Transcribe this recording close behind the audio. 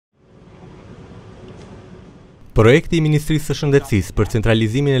Projekti i Ministrisë së Shëndetësisë për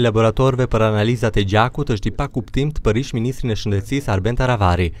centralizimin e laboratorëve për analizat e gjakut është i pakuptimt për ish-ministrin e Shëndetësisë Brenda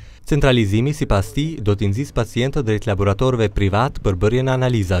Taravari. Centralizimi, sipas tij, do t'i nxjisë pacientët drejt laboratorëve privat për bërjen e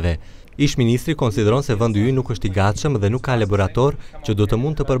analizave. Ish-ministri konsideron se vendi ynë nuk është i gatshëm dhe nuk ka laborator që do të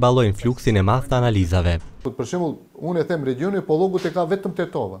mund të përballojnë fluksin e madh të analizave. Për shembull, unë e them regioni Pollogut e ka vetëm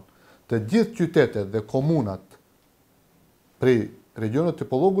Tetovën. Të gjithë qytetet dhe komunat prej regionet të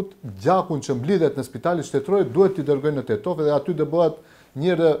Pollogut, gjakun që mblidhet në spitalin shtetëror duhet t'i dërgojnë në Tetov dhe aty do bëhet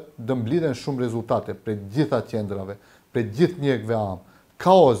dë mblidhen shumë rezultate prej gjitha qendrave, prej gjithë mjekëve am.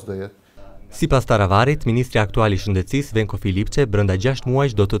 Kaos do jetë. Sipas Taravarit, ministri aktual i Shëndetësisë Filipçe, brenda 6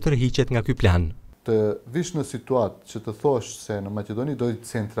 muajsh do të tërhiqet nga ky plan. Të vish në situatë që të thosh se në Maqedoni do të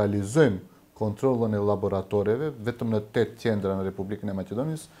centralizojmë kontrollën e laboratorëve vetëm në 8 qendra në Republikën e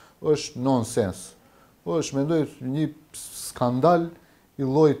Maqedonisë, është nonsens. Është mendoj një skandal i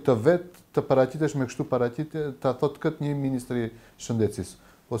llojit të vet të paraqitesh me kështu paraqitje, ta thotë këtë një ministri i Shëndetësisë.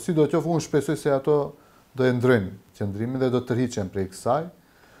 Po si do të qoftë, unë shpresoj se ato do e ndrojnë qendrimin dhe do të tërhiqen prej kësaj.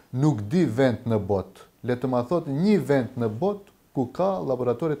 Nuk di vend në botë, le të ma thotë një vend në botë ku ka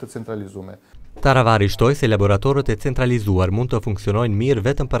laboratore të centralizuar. Taravari shtoi se laboratorët e centralizuar mund të funksionojnë mirë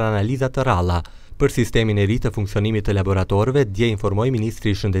vetëm për analiza të ralla. Për sistemin e ri të funksionimit të laboratorëve, dje informoi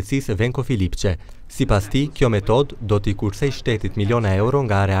ministri i Shëndetësisë Filipçe. Sipas tij, kjo metodë do t'i kursej shtetit miliona euro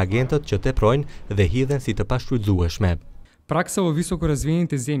nga reagentët që teprojnë dhe hidhen si të pashfrytzueshme.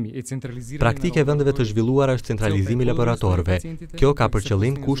 Praktike vendeve të zhvilluara është centralizimi i laboratorëve. Kjo ka për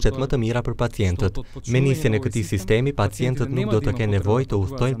qëllim kushtet më të mira për pacientët. Me nisjen e këtij sistemi, pacientët nuk do të kenë nevojë të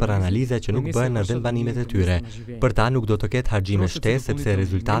udhtojnë për analiza që nuk bëhen në vendbanimet e tyre. Për ta nuk do të ketë harxhime shtesë sepse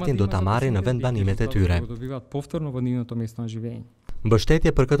rezultatin do ta marrin në vendbanimet e tyre.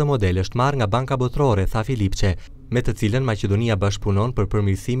 Mbështetje për këtë model është marrë nga Banka Botërore, tha Filipçe, me të cilën Maqedonia bashkëpunon për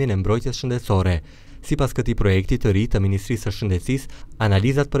përmirësimin e mbrojtjes shëndetësore. Sipas këtij projekti të ri të Ministrisë së Shëndetësisë,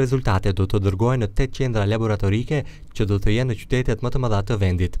 analizat për rezultate do të dërgohen në 8 qendra laboratorike që do të jenë në qytetet më të mëdha të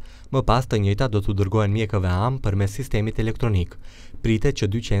vendit. Më pas të njëjtat do t'u dërgohen mjekëve am përmes sistemit elektronik. Pritet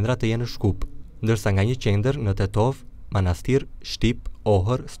që 2 qendra të jenë në Shkup, ndërsa nga një qendër në Tetov, Manastir, Shtip,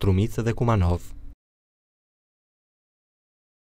 Ohër, Strumicë dhe Kumanov.